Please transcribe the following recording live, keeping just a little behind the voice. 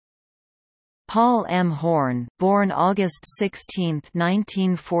Paul M. Horn, born August 16,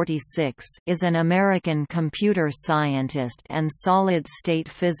 1946, is an American computer scientist and solid-state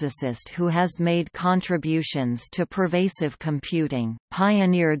physicist who has made contributions to pervasive computing,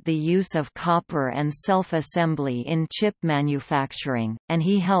 pioneered the use of copper and self-assembly in chip manufacturing, and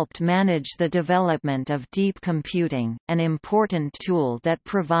he helped manage the development of deep computing, an important tool that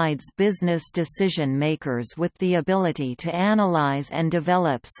provides business decision-makers with the ability to analyze and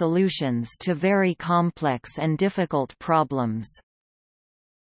develop solutions to very complex and difficult problems.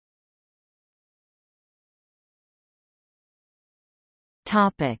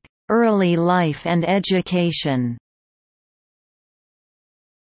 Early life and education.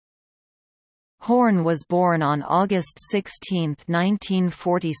 Horn was born on August 16,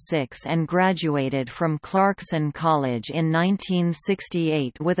 1946 and graduated from Clarkson College in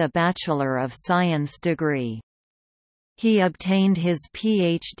 1968 with a Bachelor of Science degree. He obtained his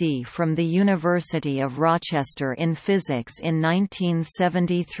Ph.D. from the University of Rochester in physics in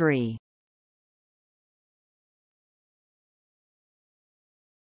 1973.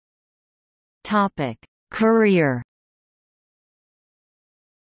 Career.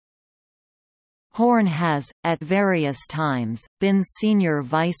 Horn has, at various times, been Senior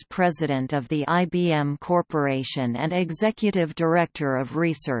Vice President of the IBM Corporation and Executive Director of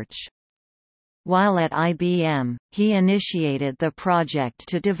Research. While at IBM, he initiated the project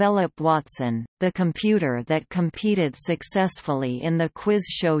to develop Watson, the computer that competed successfully in the quiz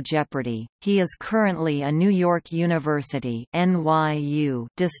show Jeopardy! He is currently a New York University (NYU)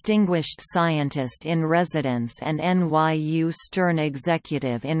 Distinguished Scientist in Residence and NYU Stern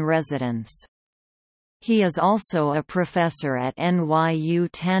Executive in Residence. He is also a professor at NYU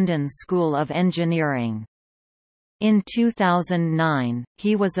Tandon School of Engineering. In 2009,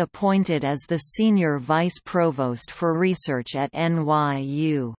 he was appointed as the Senior Vice Provost for Research at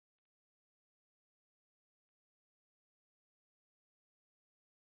NYU.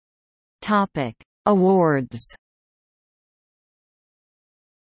 Awards.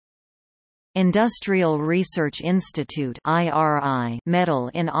 Industrial Research Institute (IRI) Medal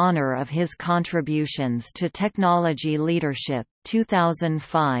in honor of his contributions to technology leadership,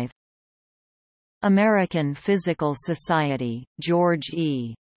 2005. American Physical Society, George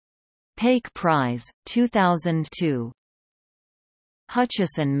E. Paik Prize, 2002.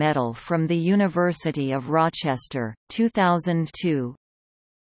 Hutchison Medal from the University of Rochester, 2002.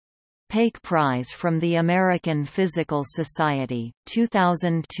 Paik Prize from the American Physical Society,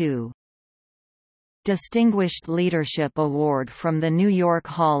 2002. Distinguished Leadership Award from the New York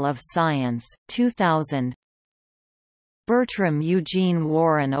Hall of Science, 2000. Bertram Eugene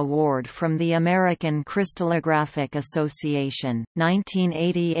Warren Award from the American Crystallographic Association,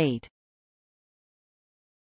 1988.